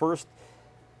remove the first,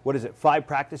 5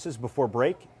 practices before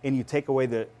break, and you take away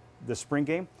the spring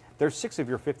game, there's 6 of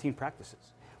your 15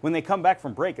 practices. When they come back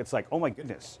from break, it's like, oh my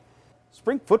goodness,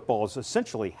 spring football is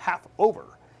essentially half over.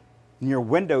 In your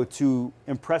window to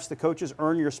impress the coaches,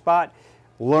 earn your spot,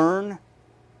 learn,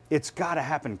 it's got to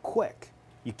happen quick.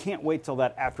 You can't wait till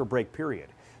that after break period.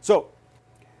 So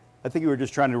I think we were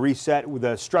just trying to reset with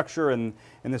the structure and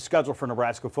the schedule for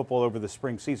Nebraska football over the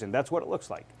spring season. That's what it looks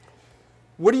like.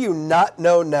 What do you not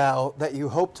know now that you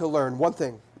hope to learn? One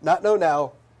thing, not know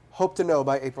now, hope to know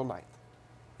by April 9th.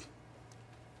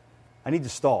 I need to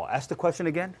stall. Ask the question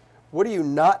again. What do you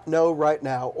not know right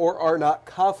now or are not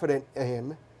confident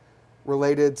in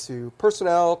related to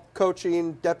personnel,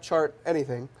 coaching, depth chart,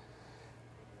 anything?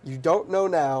 You don't know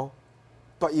now,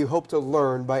 but you hope to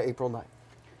learn by April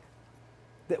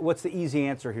 9th. What's the easy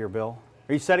answer here, Bill?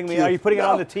 Are you setting me? Are you putting it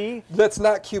on the tee? That's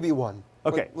not QB1.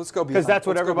 Okay. Let's go beyond. Because that's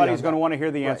what everybody's going to want to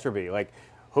hear the Right. answer be. Like,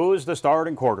 who's the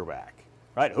starting quarterback?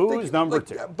 Right? Who's number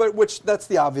 2? But that's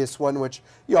the obvious one, which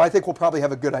I think we'll probably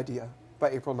have a good idea by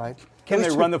April 9th. Can they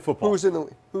run the football? Who's in the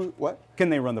what? Can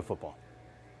they run the football?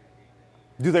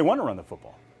 Do they want to run the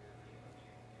football?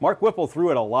 Mark Whipple threw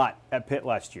it a lot at Pitt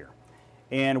last year.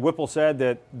 And Whipple said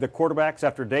that the quarterbacks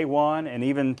after day 1 and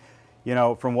even,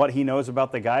 from what he knows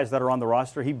about the guys that are on the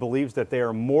roster, he believes that they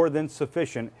are more than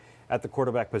sufficient at the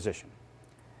quarterback position.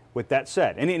 With that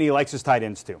said, and he likes his tight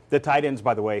ends too. The tight ends,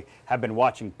 by the way, have been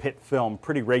watching Pitt film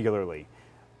pretty regularly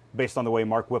based on the way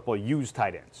Mark Whipple used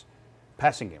tight ends.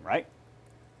 Passing game, right?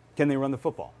 Can they run the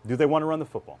football? Do they want to run the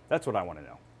football? That's what I want to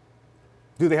know.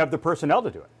 Do they have the personnel to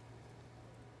do it?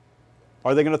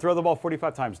 Are they going to throw the ball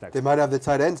 45 times next? They might have the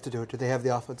tight ends to do it. Do they have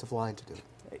the offensive line to do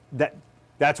it?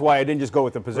 That's why I didn't just go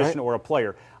with a position Right. or a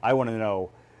player. I want to know,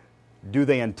 do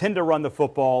they intend to run the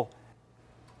football?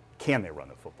 Can they run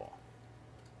the football?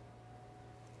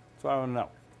 So I don't know.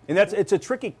 And it's a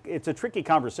tricky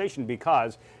conversation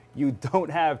because you don't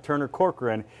have Turner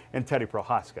Corcoran and Teddy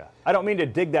Prohaska. I don't mean to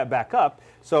dig that back up.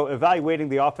 So evaluating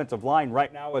the offensive line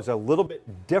right now is a little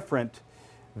bit different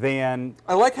than.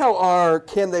 I like how our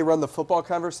can they run the football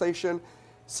conversation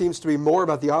seems to be more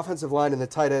about the offensive line and the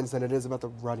tight ends than it is about the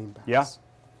running backs.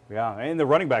 Yeah. And the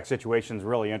running back situation is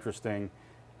really interesting.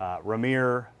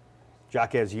 Ramir,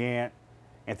 Jacques Yant,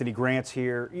 Anthony Grant's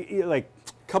here. A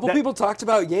couple people talked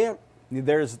about Yant.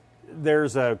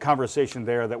 There's a conversation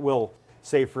there that we'll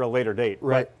save for a later date.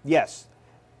 Right. But yes,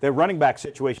 the running back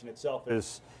situation itself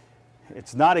it's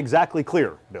not exactly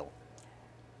clear, Bill.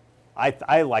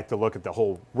 I like to look at the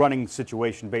whole running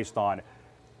situation based on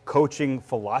coaching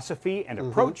philosophy and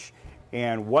approach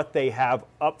and what they have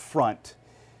up front.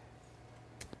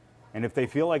 And if they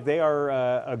feel like they are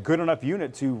a good enough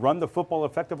unit to run the football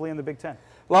effectively in the Big Ten.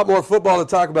 A lot more football to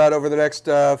talk about over the next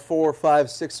 4, 5,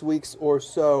 6 weeks or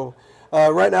so.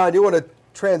 Right now, I do want to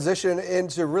transition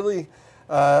into really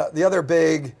the other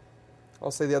big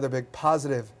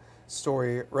positive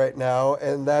story right now,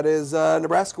 and that is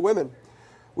Nebraska women.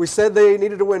 We said they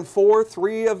needed to win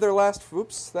 3 of their last.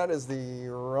 Oops, that is the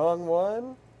wrong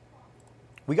one.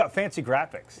 We got fancy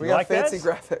graphics. We got fancy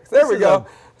graphics. There we go.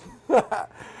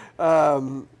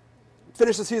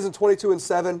 Finished the season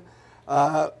 22-7.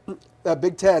 That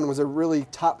Big Ten was a really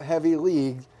top-heavy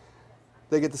league.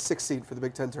 They get the 6th seed for the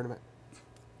Big Ten tournament.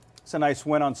 It's a nice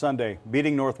win on Sunday,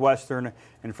 beating Northwestern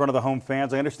in front of the home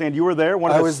fans. I understand you were there.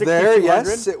 I was there,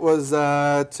 yes. It was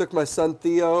took my son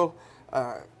Theo.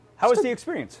 How was the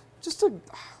experience?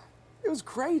 It was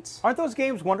great. Aren't those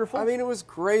games wonderful? I mean, it was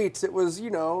great. It was,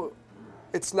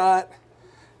 it's not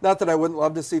that I wouldn't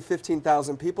love to see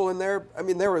 15,000 people in there. I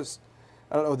mean, there was,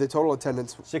 I don't know, the total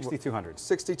attendance. 6,200.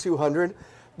 6,200.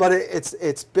 But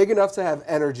it's big enough to have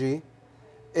energy.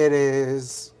 It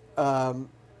is not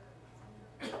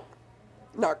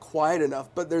quiet enough,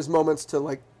 but there's moments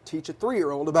to teach a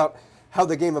 3-year-old about how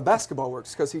the game of basketball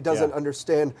works because he doesn't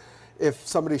understand if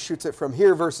somebody shoots it from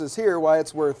here versus here, why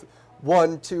it's worth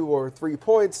 1, 2, or 3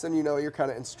 points, and you're kind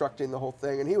of instructing the whole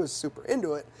thing. And he was super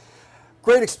into it.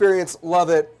 Great experience, love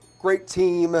it. Great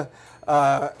team.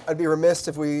 I'd be remiss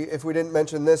if we didn't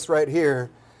mention this right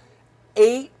here.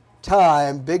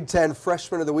 8-time Big Ten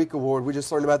Freshman of the Week award. We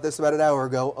just learned about this about an hour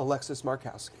ago. Alexis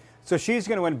Markowski. So she's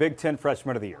going to win Big Ten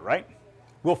Freshman of the Year, right?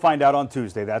 We'll find out on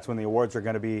Tuesday. That's when the awards are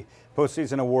going to be.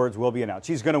 Postseason awards will be announced.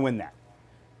 She's going to win that.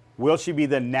 Will she be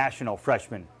the National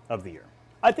Freshman of the Year?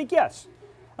 I think yes.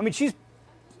 I mean, she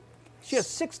has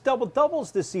 6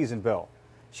 double-doubles this season, Bill.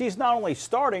 She's not only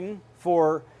starting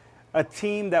for a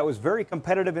team that was very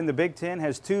competitive in the Big Ten,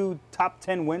 has 2 top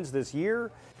 10 wins this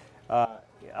year.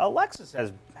 Alexis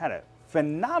has had a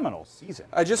phenomenal season.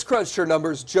 I just crunched her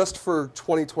numbers just for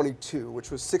 2022,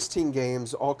 which was 16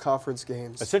 games, all conference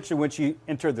games. Essentially when she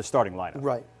entered the starting lineup.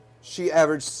 Right. She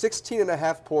averaged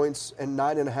 16.5 points and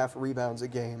 9.5 rebounds a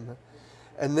game.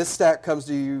 And this stat comes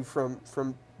to you from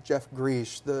Jeff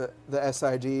Greesh, the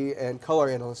SID and color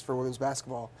analyst for women's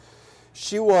basketball.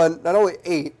 She won not only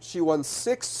 8, she won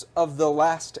 6 of the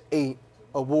last 8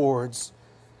 awards.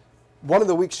 One of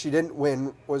the weeks she didn't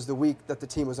win was the week that the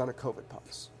team was on a COVID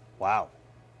pause. Wow.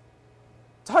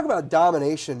 Talk about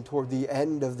domination toward the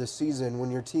end of the season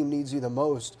when your team needs you the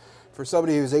most. For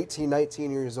somebody who's 18,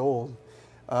 19 years old,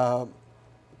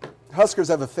 Huskers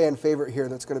have a fan favorite here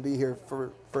that's going to be here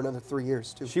for another 3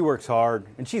 years, too. She works hard,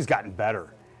 and she's gotten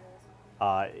better.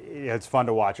 It's fun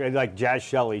to watch. Like Jazz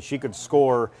Shelley, she could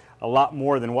score a lot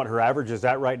more than what her average is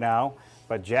at right now,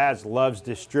 but Jazz loves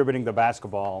distributing the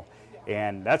basketball.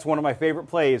 And that's one of my favorite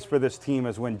plays for this team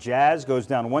is when Jazz goes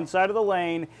down one side of the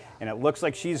lane and it looks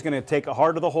like she's going to take it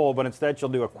hard to the hole, but instead she'll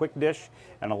do a quick dish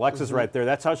and Alexis right there.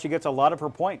 That's how she gets a lot of her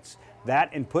points. That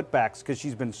and putbacks because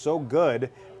she's been so good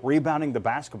rebounding the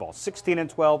basketball.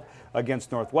 16-12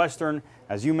 against Northwestern.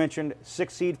 As you mentioned,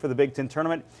 6th seed for the Big Ten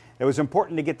tournament. It was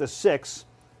important to get the 6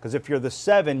 because if you're the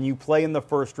 7, you play in the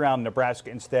first round.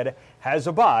 Nebraska instead has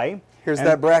a bye. Here's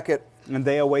that bracket. And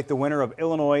they await the winner of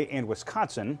Illinois and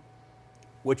Wisconsin,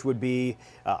 which would be,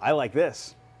 I like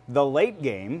this, the late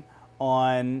game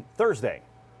on Thursday.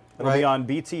 It'll be on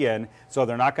BTN, so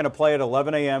they're not going to play at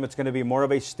 11 a.m. It's going to be more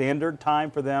of a standard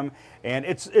time for them, and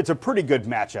it's a pretty good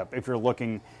matchup if you're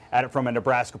looking at it from a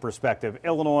Nebraska perspective.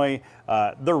 Illinois,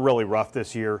 they're really rough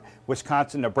this year.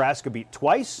 Wisconsin, Nebraska beat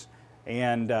twice,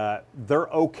 and they're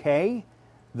okay.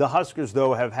 The Huskers,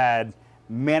 though, have had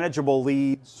manageable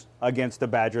leads against the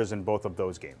Badgers in both of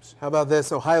those games. How about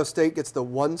this? Ohio State gets the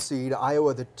 1 seed,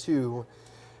 Iowa the 2,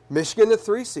 Michigan the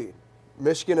 3 seed.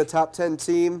 Michigan a top 10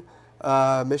 team,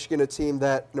 Michigan a team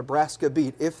that Nebraska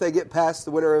beat. If they get past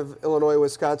the winner of Illinois,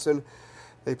 Wisconsin,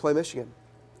 They play Michigan.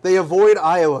 They avoid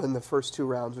Iowa in the first 2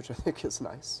 rounds, which I think is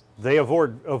nice. They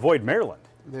avoid Maryland.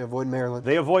 They avoid Maryland.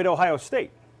 They avoid Ohio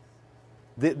State.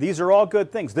 These are all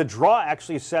good things. The draw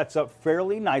actually sets up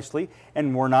fairly nicely,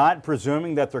 and we're not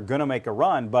presuming that they're going to make a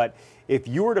run, but if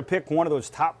you were to pick one of those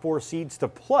top 4 seeds to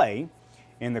play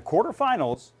in the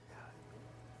quarterfinals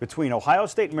between Ohio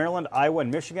State, Maryland, Iowa,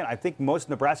 and Michigan, I think most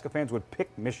Nebraska fans would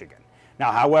pick Michigan.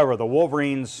 Now, however, the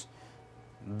Wolverines,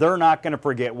 they're not going to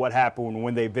forget what happened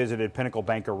when they visited Pinnacle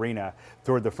Bank Arena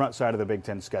toward the front side of the Big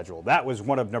Ten schedule. That was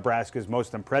one of Nebraska's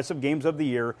most impressive games of the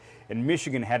year, and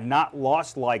Michigan had not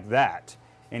lost like that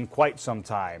in quite some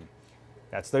time.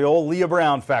 That's the old Leah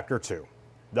Brown factor, too.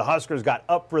 The Huskers got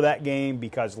up for that game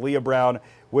because Leah Brown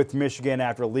with Michigan,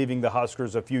 after leaving the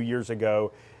Huskers a few years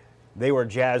ago, they were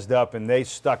jazzed up and they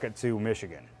stuck it to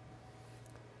Michigan.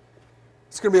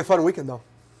 It's going to be a fun weekend, though.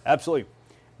 Absolutely.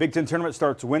 Big Ten tournament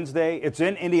starts Wednesday. It's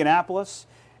in Indianapolis,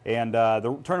 and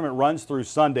the tournament runs through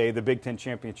Sunday. The Big Ten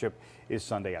championship is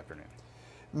Sunday afternoon.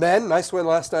 Men, nice win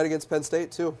last night against Penn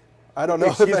State, too. I don't know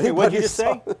Excuse if me, anybody what did you just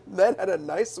saw. say? Men had a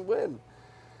nice win.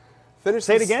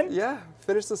 Say it again? Yeah,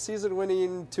 finished the season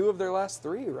winning 2 of their last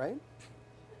 3, right?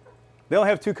 They only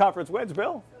have 2 conference wins,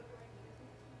 Bill.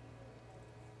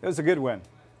 It was a good win.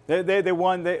 They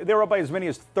won. They were up by as many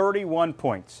as 31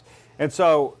 points. And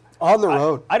so on the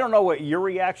road. I don't know what your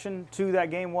reaction to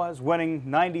that game was, winning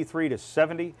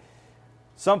 93-70.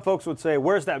 Some folks would say,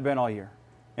 where's that been all year?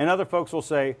 And other folks will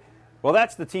say, well,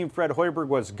 that's the team Fred Hoiberg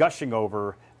was gushing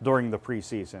over during the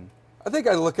preseason. I think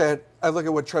I look at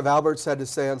what Trev Alberts had to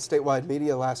say on statewide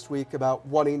media last week about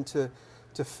wanting to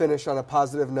finish on a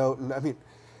positive note. And I mean,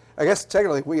 I guess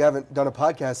technically we haven't done a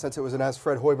podcast since it was announced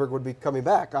Fred Hoiberg would be coming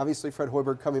back. Obviously, Fred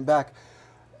Hoiberg coming back.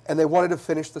 And they wanted to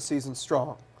finish the season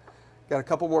strong. Got a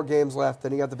couple more games left.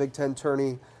 Then you got the Big Ten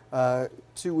tourney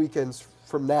 2 weekends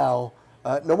from now.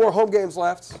 No more home games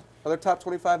left. Another top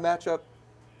 25 matchup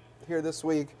here this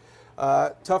week.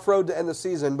 Tough road to end the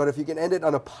season, but if you can end it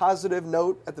on a positive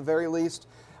note at the very least,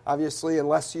 obviously,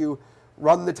 unless you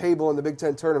run the table in the Big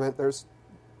Ten tournament, there's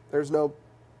no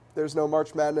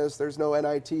March Madness, there's no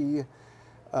NIT,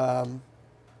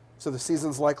 so the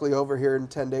season's likely over here in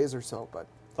 10 days or so. But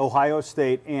Ohio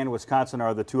State and Wisconsin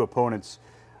are the 2 opponents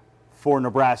for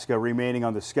Nebraska remaining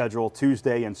on the schedule.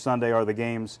 Tuesday and Sunday are the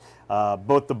games.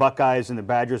 Both the Buckeyes and the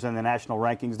Badgers in the national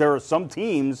rankings. There are some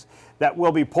teams that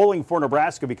will be pulling for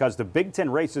Nebraska because the Big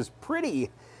Ten race is pretty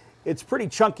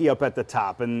chunky up at the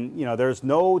top. And, you know, there's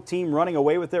no team running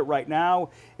away with it right now.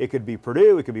 It could be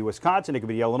Purdue, it could be Wisconsin, it could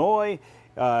be Illinois.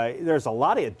 There's a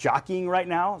lot of jockeying right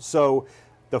now. So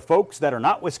the folks that are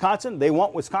not Wisconsin, they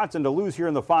want Wisconsin to lose here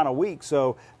in the final week.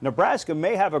 So Nebraska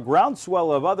may have a groundswell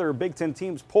of other Big Ten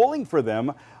teams pulling for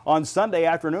them on Sunday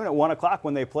afternoon at 1 o'clock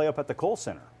when they play up at the Kohl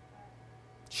Center.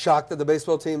 Shocked that the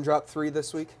baseball team dropped 3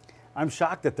 this week? I'm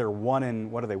shocked that they're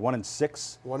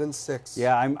 1-6? 1-6.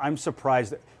 Yeah, I'm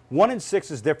surprised.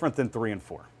 1-6 is different than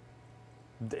 3-4.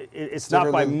 It's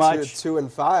not by much.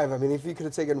 2-5. I mean, if you could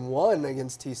have taken 1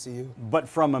 against TCU. But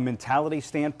from a mentality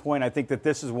standpoint, I think that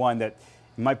this is one that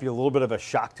might be a little bit of a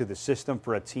shock to the system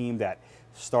for a team that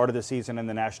started the season in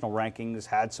the national rankings,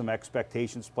 had some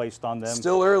expectations placed on them.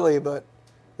 Still early, but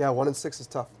yeah, 1-6 is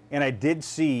tough. And I did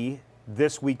see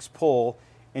this week's poll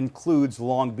includes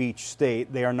Long Beach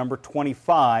State. They are number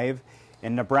 25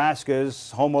 in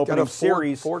Nebraska's home opening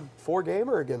series. Four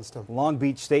gamer against them. Long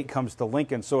Beach State comes to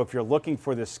Lincoln. So if you're looking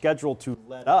for the schedule to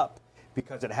let up,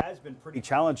 because it has been pretty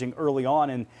challenging early on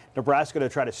in Nebraska to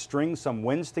try to string some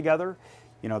wins together.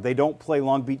 You know, they don't play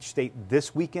Long Beach State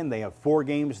this weekend. They have 4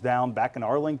 games down back in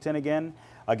Arlington again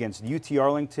against UT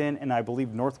Arlington and I believe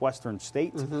Northwestern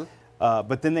State. Mm-hmm.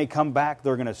 But then they come back.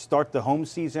 They're going to start the home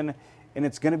season, and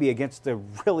it's going to be against a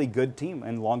really good team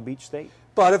in Long Beach State.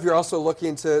 But if you're also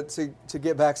looking to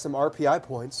get back some RPI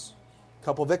points, a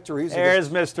couple victories. There's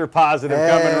Mr. Positive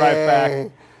coming right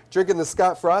back. Drinking the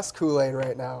Scott Frost Kool-Aid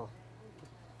right now.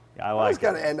 I like it. It's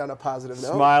got to end on a positive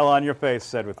note. Smile on your face,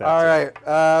 said with that. All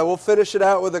right. We'll finish it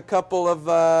out with a couple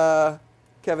of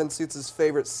Kevin Suits'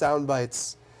 favorite sound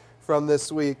bites from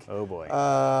this week. Oh, boy.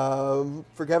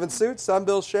 For Kevin Suits, I'm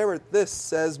Bill Shammer.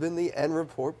 This has been the N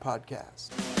Report Podcast.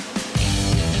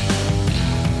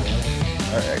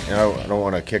 I don't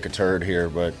want to kick a turd here,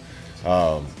 but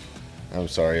I'm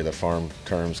sorry, the farm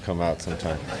terms come out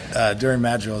sometime. During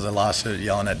match drills, I lost it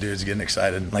yelling at dudes, getting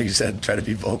excited. Like you said, try to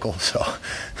be vocal, so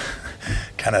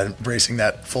kind of embracing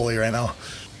that fully right now.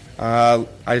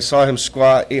 I saw him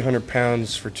squat 800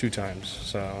 pounds for 2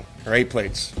 times, or 8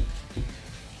 plates.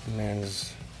 Man,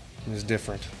 is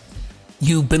different.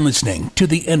 You've been listening to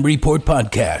the N Report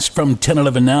Podcast from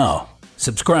 1011 Now.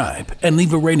 Subscribe and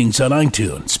leave a ratings on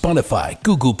iTunes, Spotify,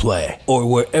 Google Play, or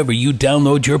wherever you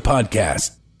download your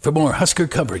podcasts. For more Husker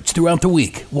coverage throughout the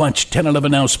week, watch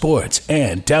 1011 Now Sports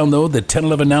and download the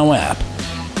 1011 Now app.